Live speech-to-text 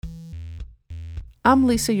I'm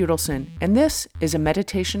Lisa Udelson, and this is a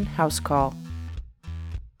Meditation House Call.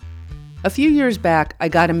 A few years back, I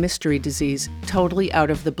got a mystery disease totally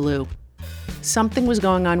out of the blue. Something was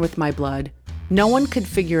going on with my blood. No one could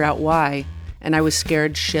figure out why, and I was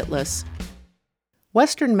scared shitless.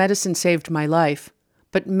 Western medicine saved my life,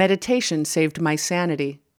 but meditation saved my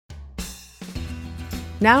sanity.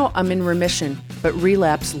 Now I'm in remission, but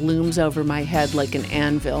relapse looms over my head like an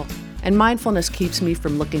anvil, and mindfulness keeps me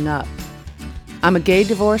from looking up. I'm a gay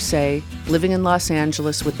divorcee living in Los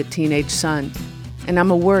Angeles with a teenage son, and I'm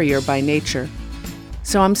a worrier by nature.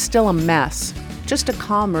 So I'm still a mess, just a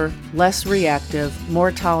calmer, less reactive,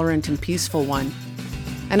 more tolerant and peaceful one.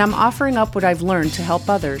 And I'm offering up what I've learned to help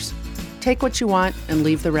others. Take what you want and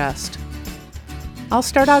leave the rest. I'll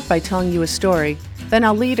start out by telling you a story, then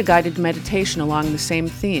I'll lead a guided meditation along the same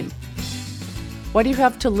theme. What do you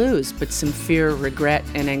have to lose but some fear, regret,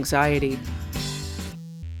 and anxiety?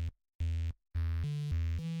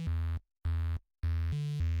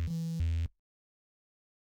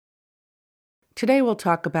 Today we'll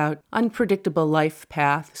talk about unpredictable life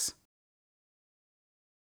paths.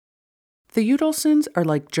 The Udelsons are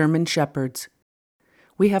like German shepherds.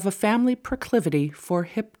 We have a family proclivity for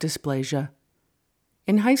hip dysplasia.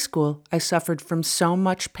 In high school, I suffered from so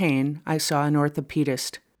much pain I saw an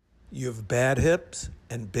orthopedist. You have bad hips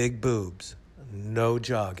and big boobs. No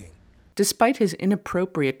jogging. Despite his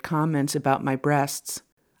inappropriate comments about my breasts,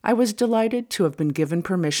 I was delighted to have been given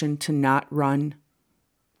permission to not run.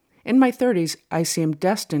 In my 30s, I seemed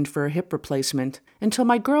destined for a hip replacement until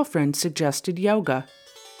my girlfriend suggested yoga.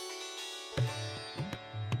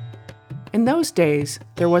 In those days,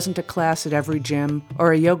 there wasn't a class at every gym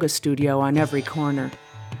or a yoga studio on every corner.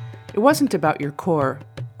 It wasn't about your core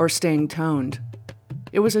or staying toned.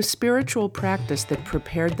 It was a spiritual practice that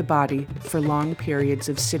prepared the body for long periods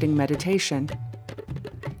of sitting meditation.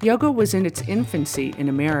 Yoga was in its infancy in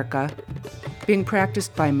America, being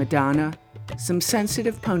practiced by Madonna, some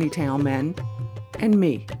sensitive ponytail men, and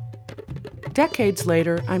me. Decades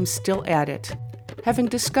later, I'm still at it, having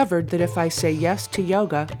discovered that if I say yes to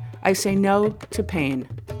yoga, I say no to pain.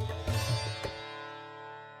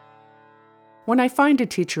 When I find a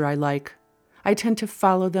teacher I like, I tend to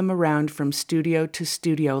follow them around from studio to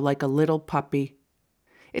studio like a little puppy.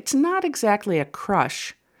 It's not exactly a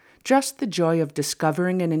crush, just the joy of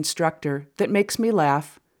discovering an instructor that makes me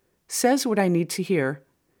laugh, says what I need to hear,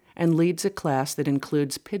 and leads a class that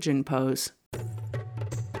includes pigeon pose.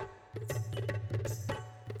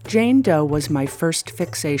 Jane Doe was my first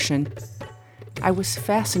fixation. I was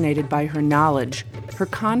fascinated by her knowledge, her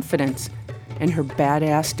confidence, and her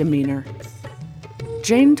badass demeanor.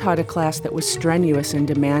 Jane taught a class that was strenuous and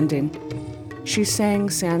demanding. She sang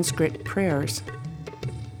Sanskrit prayers.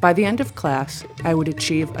 By the end of class, I would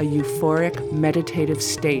achieve a euphoric, meditative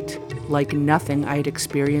state like nothing I'd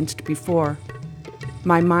experienced before.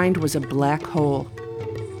 My mind was a black hole,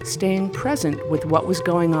 staying present with what was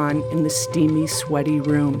going on in the steamy, sweaty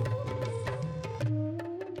room.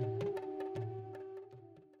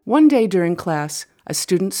 One day during class, a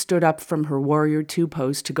student stood up from her Warrior II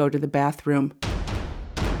pose to go to the bathroom.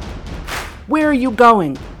 "Where are you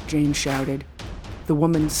going?" Jane shouted. The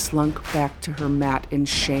woman slunk back to her mat in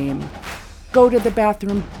shame. "Go to the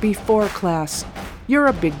bathroom before class. You're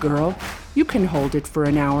a big girl. You can hold it for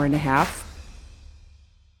an hour and a half."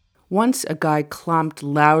 Once a guy clomped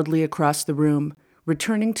loudly across the room,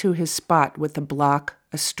 returning to his spot with a block,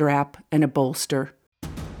 a strap, and a bolster.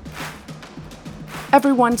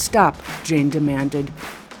 "Everyone stop," Jane demanded.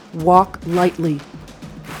 "Walk lightly."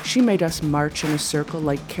 She made us march in a circle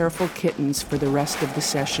like careful kittens for the rest of the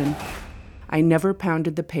session. I never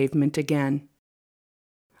pounded the pavement again.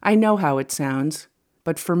 I know how it sounds,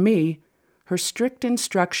 but for me, her strict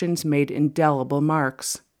instructions made indelible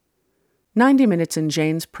marks. 90 minutes in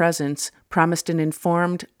Jane's presence promised an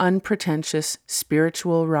informed, unpretentious,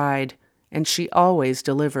 spiritual ride, and she always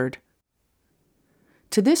delivered.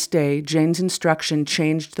 To this day, Jane's instruction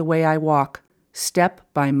changed the way I walk, step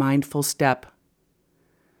by mindful step.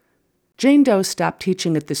 Jane Doe stopped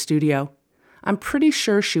teaching at the studio. I'm pretty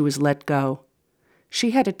sure she was let go.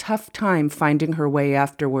 She had a tough time finding her way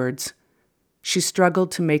afterwards. She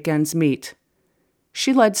struggled to make ends meet.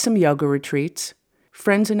 She led some yoga retreats.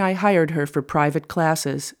 Friends and I hired her for private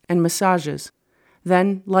classes and massages.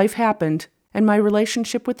 Then life happened, and my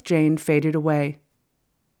relationship with Jane faded away.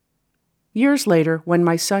 Years later, when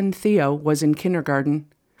my son Theo was in kindergarten,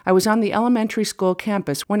 I was on the elementary school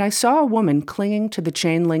campus when I saw a woman clinging to the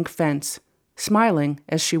chain-link fence, smiling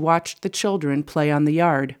as she watched the children play on the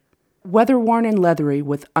yard. Weather-worn and leathery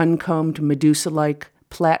with uncombed Medusa-like,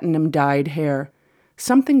 platinum-dyed hair,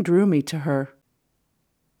 something drew me to her.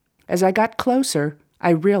 As I got closer,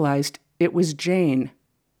 I realized it was Jane.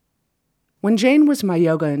 When Jane was my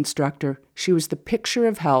yoga instructor, she was the picture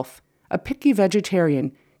of health, a picky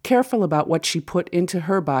vegetarian, careful about what she put into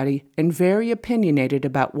her body and very opinionated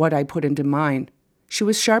about what I put into mine. She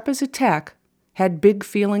was sharp as a tack, had big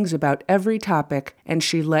feelings about every topic, and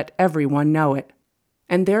she let everyone know it.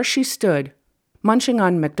 And there she stood, munching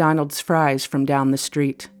on McDonald's fries from down the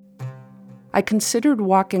street. I considered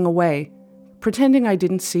walking away, pretending I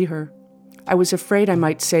didn't see her. I was afraid I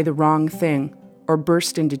might say the wrong thing or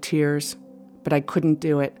burst into tears, but I couldn't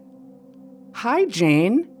do it. "Hi,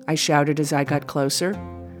 Jane," I shouted as I got closer.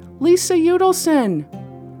 "Lisa Udelson!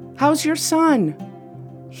 How's your son?"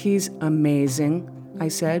 "He's amazing," I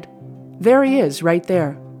said. "There he is, right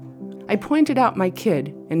there." I pointed out my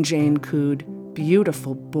kid, and Jane cooed,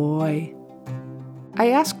 "Beautiful boy."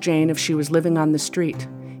 I asked Jane if she was living on the street.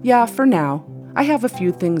 "Yeah, for now. I have a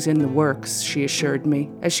few things in the works," she assured me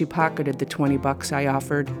as she pocketed the $20 I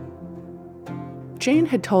offered. Jane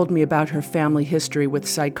had told me about her family history with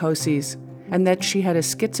psychoses and that she had a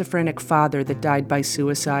schizophrenic father that died by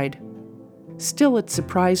suicide. Still, it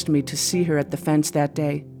surprised me to see her at the fence that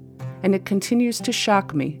day, and it continues to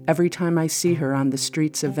shock me every time I see her on the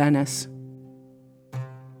streets of Venice.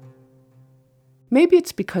 Maybe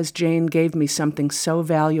it's because Jane gave me something so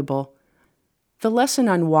valuable. The lesson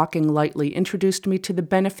on walking lightly introduced me to the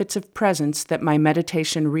benefits of presence that my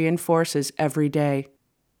meditation reinforces every day.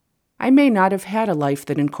 I may not have had a life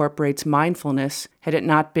that incorporates mindfulness had it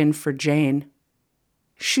not been for Jane.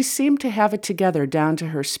 She seemed to have it together down to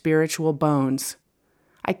her spiritual bones.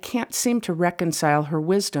 I can't seem to reconcile her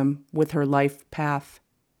wisdom with her life path.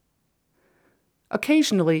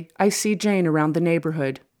 Occasionally, I see Jane around the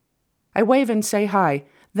neighborhood. I wave and say hi,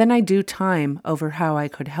 then I do time over how I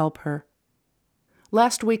could help her.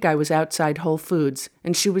 Last week I was outside Whole Foods,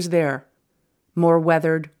 and she was there, more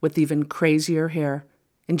weathered, with even crazier hair,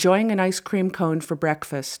 enjoying an ice cream cone for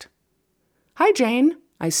breakfast. "Hi, Jane,"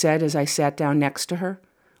 I said as I sat down next to her.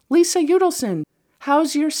 "Lisa Udelson,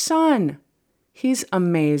 how's your son?" "He's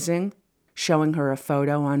amazing," showing her a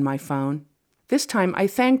photo on my phone. This time I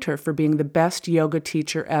thanked her for being the best yoga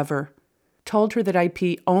teacher ever, told her that I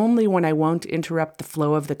pee only when I won't interrupt the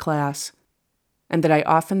flow of the class, and that I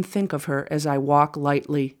often think of her as I walk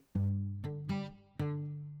lightly.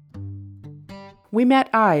 We met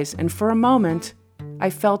eyes, and for a moment, I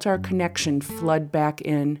felt our connection flood back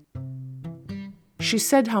in. She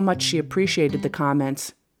said how much she appreciated the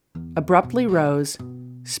comments, abruptly rose,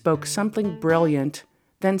 spoke something brilliant,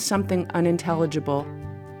 then something unintelligible,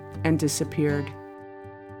 and disappeared.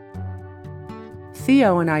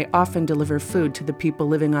 Theo and I often deliver food to the people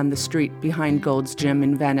living on the street behind Gold's Gym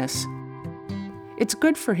in Venice. It's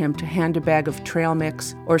good for him to hand a bag of trail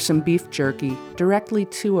mix or some beef jerky directly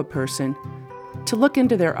to a person, to look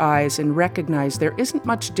into their eyes and recognize there isn't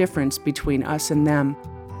much difference between us and them,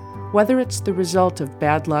 whether it's the result of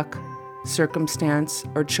bad luck, circumstance,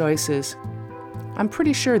 or choices. I'm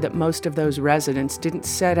pretty sure that most of those residents didn't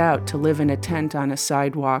set out to live in a tent on a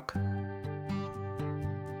sidewalk.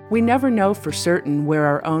 We never know for certain where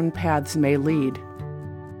our own paths may lead.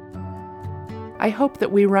 I hope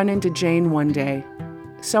that we run into Jane one day,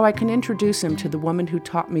 so I can introduce him to the woman who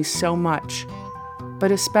taught me so much,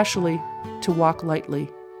 but especially to walk lightly.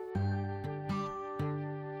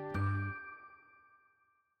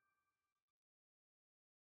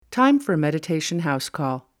 Time for a meditation house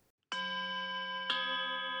call.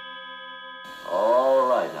 All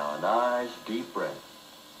right, now a nice deep breath.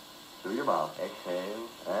 Through your mouth. Exhale.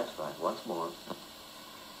 That's right. Once more.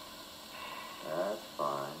 That's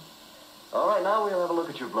fine. All right, now we'll have a look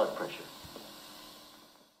at your blood pressure.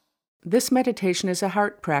 This meditation is a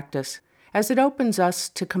heart practice, as it opens us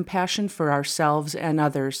to compassion for ourselves and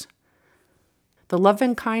others. The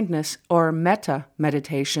loving kindness, or metta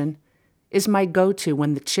meditation, is my go-to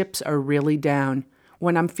when the chips are really down,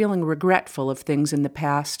 when I'm feeling regretful of things in the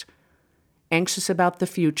past, anxious about the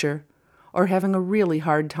future, or having a really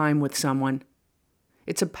hard time with someone.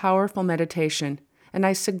 It's a powerful meditation, and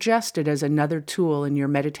I suggest it as another tool in your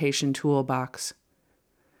meditation toolbox.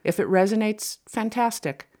 If it resonates,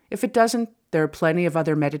 fantastic. If it doesn't, there are plenty of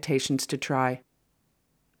other meditations to try.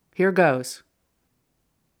 Here goes.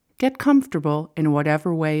 Get comfortable in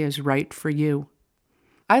whatever way is right for you.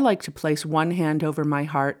 I like to place one hand over my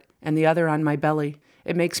heart and the other on my belly.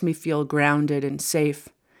 It makes me feel grounded and safe,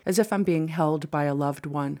 as if I'm being held by a loved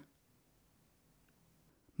one.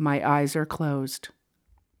 My eyes are closed.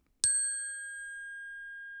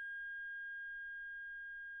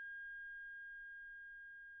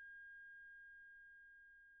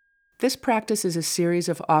 This practice is a series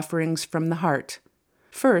of offerings from the heart.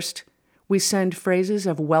 First, We send phrases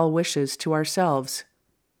of well wishes to ourselves.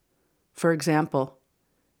 For example,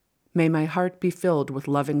 may my heart be filled with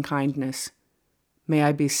loving kindness. May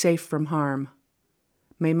I be safe from harm.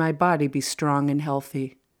 May my body be strong and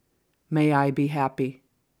healthy. May I be happy.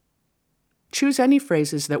 Choose any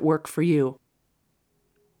phrases that work for you.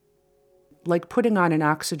 Like putting on an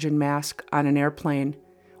oxygen mask on an airplane,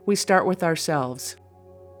 we start with ourselves.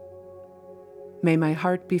 May my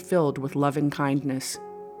heart be filled with loving kindness.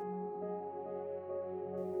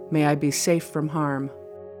 May I be safe from harm.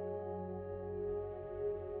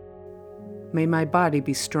 May my body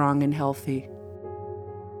be strong and healthy.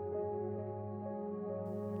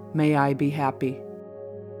 May I be happy.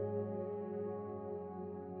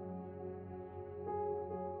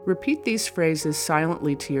 Repeat these phrases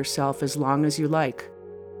silently to yourself as long as you like.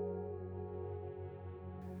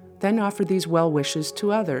 Then offer these well wishes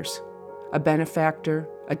to others, a benefactor,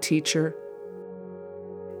 a teacher.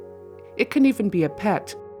 It can even be a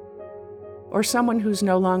pet, or someone who's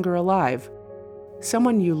no longer alive,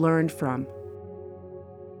 someone you learned from.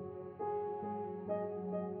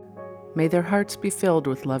 May their hearts be filled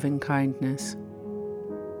with loving kindness.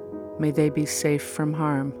 May they be safe from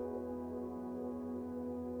harm.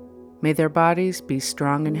 May their bodies be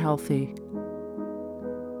strong and healthy.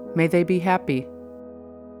 May they be happy.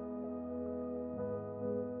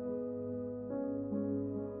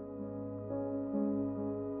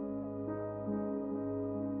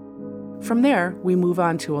 From there, we move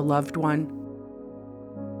on to a loved one.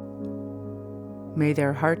 May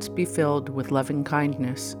their hearts be filled with loving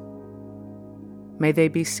kindness. May they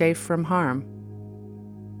be safe from harm.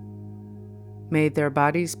 May their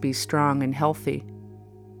bodies be strong and healthy.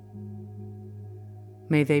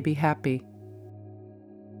 May they be happy.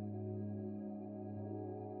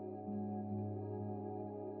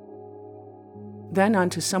 Then on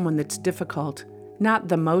to someone that's difficult, not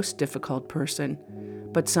the most difficult person,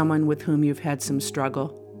 but someone with whom you've had some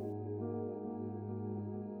struggle.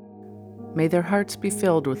 May their hearts be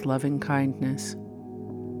filled with loving kindness.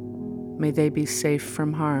 May they be safe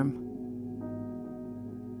from harm.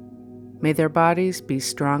 May their bodies be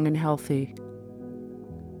strong and healthy.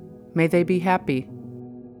 May they be happy.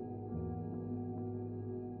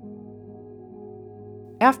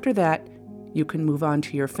 After that, you can move on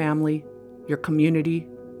to your family, your community,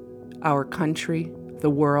 our country, the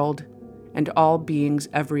world, and all beings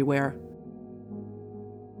everywhere.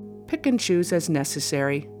 Pick and choose as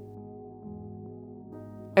necessary.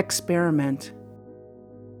 Experiment.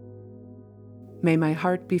 May my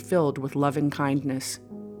heart be filled with loving kindness.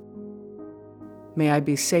 May I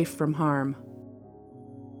be safe from harm.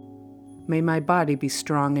 May my body be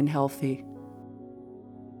strong and healthy.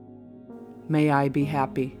 May I be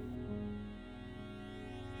happy.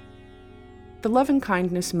 The loving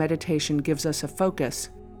kindness meditation gives us a focus.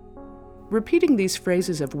 Repeating these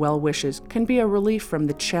phrases of well wishes can be a relief from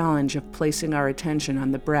the challenge of placing our attention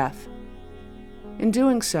on the breath. In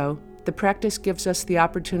doing so, the practice gives us the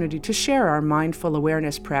opportunity to share our mindful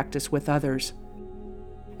awareness practice with others,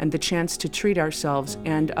 and the chance to treat ourselves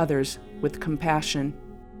and others with compassion.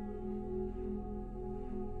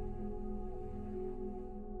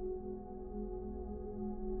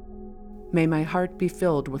 May my heart be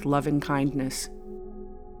filled with loving kindness.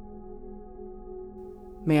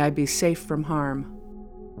 May I be safe from harm.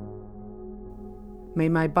 May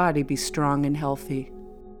my body be strong and healthy.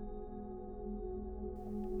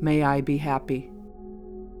 May I be happy.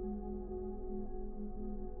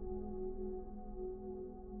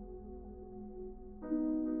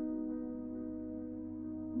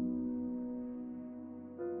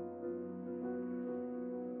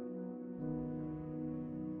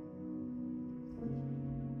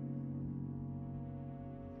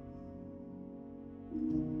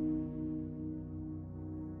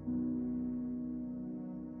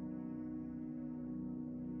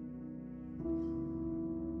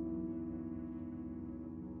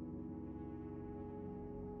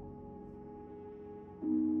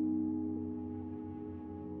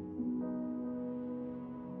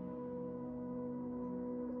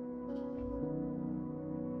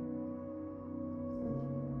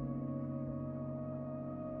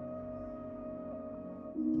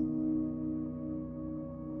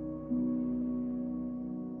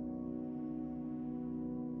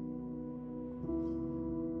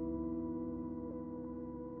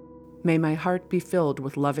 May my heart be filled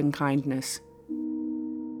with loving kindness.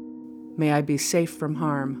 May I be safe from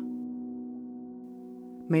harm.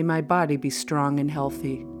 May my body be strong and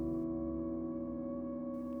healthy.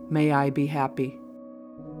 May I be happy.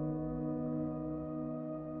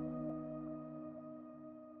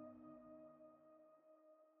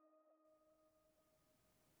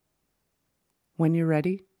 When you're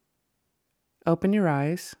ready, open your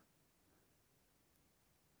eyes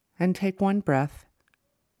and take one breath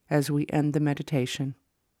as we end the meditation.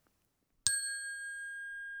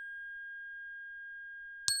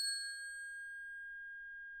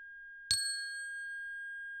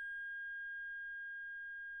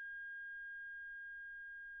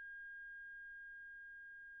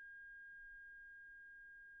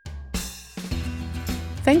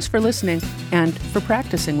 Thanks for listening and for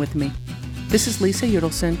practicing with me. This is Lisa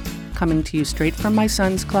Udelson, coming to you straight from my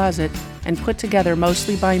son's closet and put together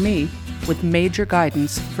mostly by me, with major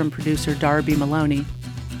guidance from producer Darby Maloney,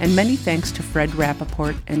 and many thanks to Fred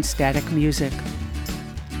Rappaport and Static Music.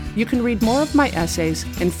 You can read more of my essays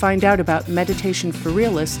and find out about meditation for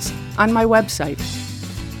realists on my website,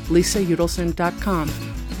 lisaudelson.com.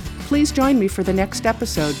 Please join me for the next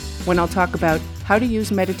episode when I'll talk about how to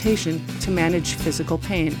use meditation to manage physical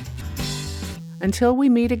pain. Until we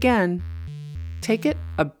meet again, take it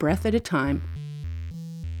a breath at a time.